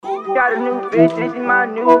Got a new bitch, this is my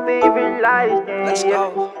new favorite lifestyle. Let's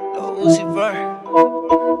go, Lil Uzi Vert.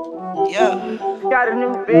 Yeah. Got a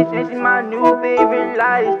new bitch, this is my new favorite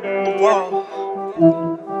lifestyle. Whoa.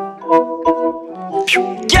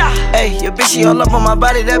 Yeah. Hey, your bitch, she all up on my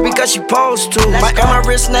body, that because she posed to. Got my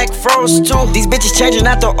wrist, neck froze too. These bitches changing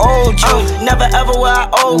out the old you. Never ever will I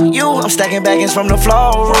owe you. I'm stacking baggins from the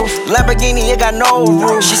floor roof. Lamborghini, it got no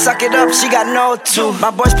roof. She suck it up, she got no tooth.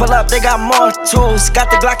 My boys pull up, they got more tools. Got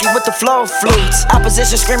the Glocky with the flow flutes.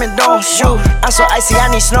 Opposition screaming, don't shoot. I'm so icy,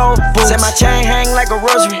 I need snow boots. And my chain hang like a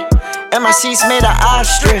rosary. And my seats made of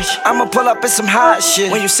ostrich. I'ma pull up in some hot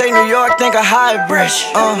shit. When you say New York, think a hybrid.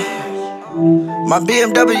 My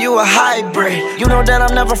BMW a hybrid. You know that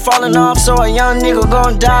I'm never falling off, so a young nigga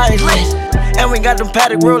gon' die lit. And we got them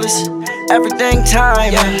paddock rulers, everything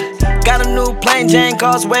time. Got a new plain Jane,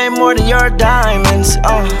 costs way more than your diamonds.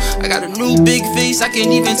 I got a new big face, I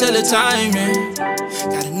can't even tell the time, man.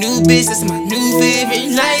 Got a new bitch, that's my new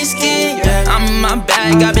favorite light skin. I'm in my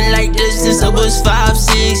bag, I've been like this since I was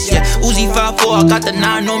 5'6". Uzi 5'4", I got the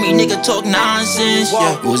 9 on me, nigga talk nonsense.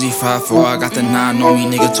 Uzi 5'4", I got the 9 on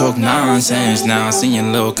me, nigga talk nonsense. Now I seen your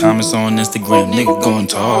little comments on Instagram, nigga gon'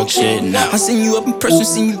 talk shit now. I seen you up in person,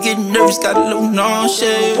 seen you getting nervous, got a little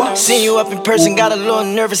nauseous. Seen you up in person, got a little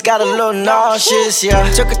nervous, got a little nauseous,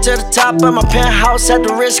 Took her to the top of my penthouse at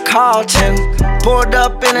the Ritz-Carlton. Pulled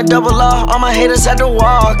up in a double R, all my haters had to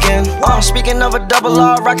walk in. Speaking of a double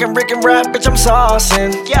R, rockin' Rick and rap, bitch, I'm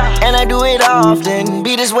saucin'. And I do it often,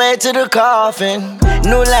 beat his way to the coffin.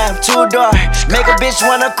 New lamp, 2-door, make a bitch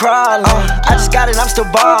wanna crawl on. I just got it, I'm still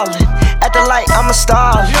ballin'. At the light, I'm a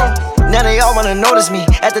star. Now they all wanna notice me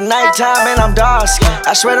at the nighttime, and I'm dark skin.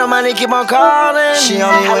 I swear the money keep on calling. She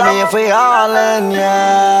only with me if we all in,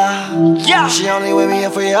 yeah. She only with me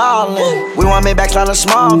if we all in. We want me back on a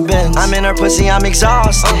small bench. I'm in her pussy, I'm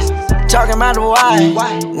exhausted. Talking about the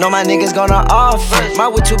why. Know my niggas gonna off it. My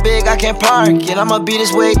whip too big, I can't park it. I'ma beat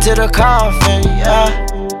his way to the coffin,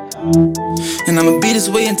 And I'ma beat this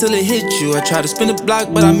way until it hit you. I tried to spin the block,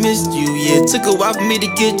 but I missed you. Yeah, it took a while for me to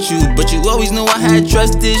get you, but you always know I had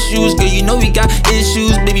trust issues. Girl, you know we got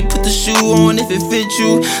issues. Baby, put the shoe on if it fit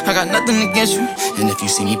you. I got nothing against you. And if you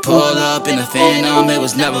see me pull up in a Phantom, it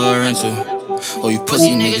was never a rental. Or you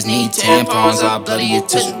pussy niggas need tampons, I'll bloody your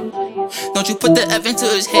tissue. Don't you put the F into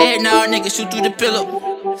his head now, nigga, shoot through the pillow.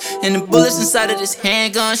 And the bullets inside of this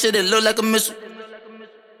handgun, shit, it look like a missile.